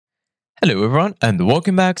Hello everyone and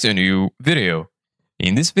welcome back to a new video.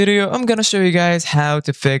 In this video, I'm gonna show you guys how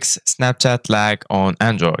to fix Snapchat lag on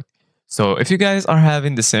Android. So if you guys are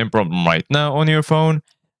having the same problem right now on your phone,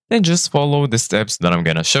 then just follow the steps that I'm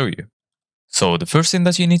gonna show you. So the first thing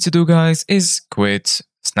that you need to do guys is quit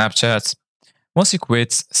Snapchat. Once you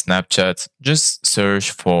quit Snapchat, just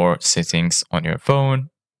search for settings on your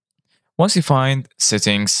phone. Once you find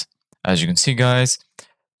settings, as you can see guys,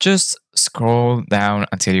 just scroll down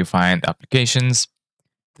until you find applications.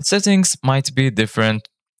 The settings might be different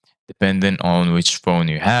depending on which phone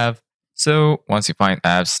you have. So once you find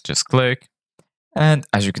apps, just click. And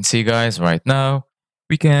as you can see guys, right now,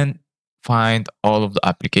 we can find all of the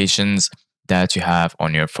applications that you have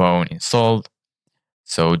on your phone installed.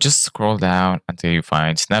 So just scroll down until you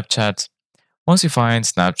find Snapchat. Once you find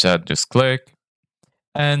Snapchat, just click.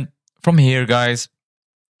 And from here guys,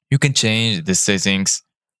 you can change the settings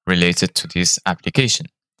related to this application.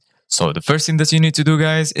 So the first thing that you need to do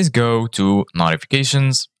guys is go to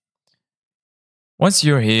notifications. Once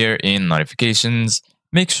you're here in notifications,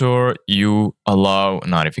 make sure you allow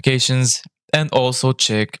notifications and also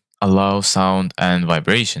check allow sound and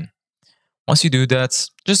vibration. Once you do that,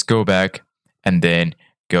 just go back and then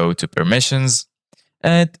go to permissions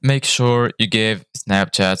and make sure you give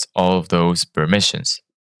Snapchat all of those permissions.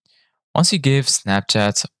 Once you give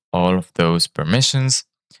Snapchat all of those permissions,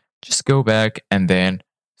 just go back and then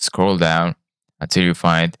scroll down until you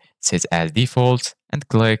find set as default and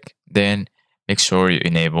click. Then make sure you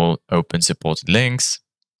enable open supported links.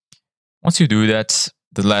 Once you do that,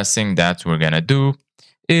 the last thing that we're gonna do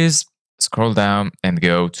is scroll down and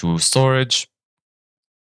go to storage.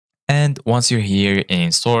 And once you're here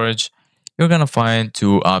in storage, you're gonna find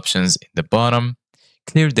two options in the bottom,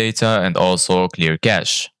 clear data and also clear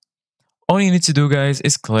cache. All you need to do guys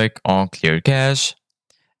is click on clear cache.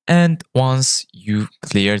 And once you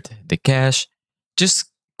cleared the cache,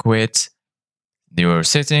 just quit your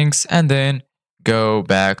settings and then go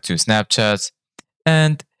back to Snapchat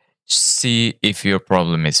and see if your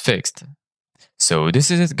problem is fixed. So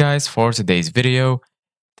this is it guys for today's video.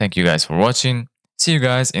 Thank you guys for watching. See you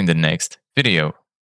guys in the next video.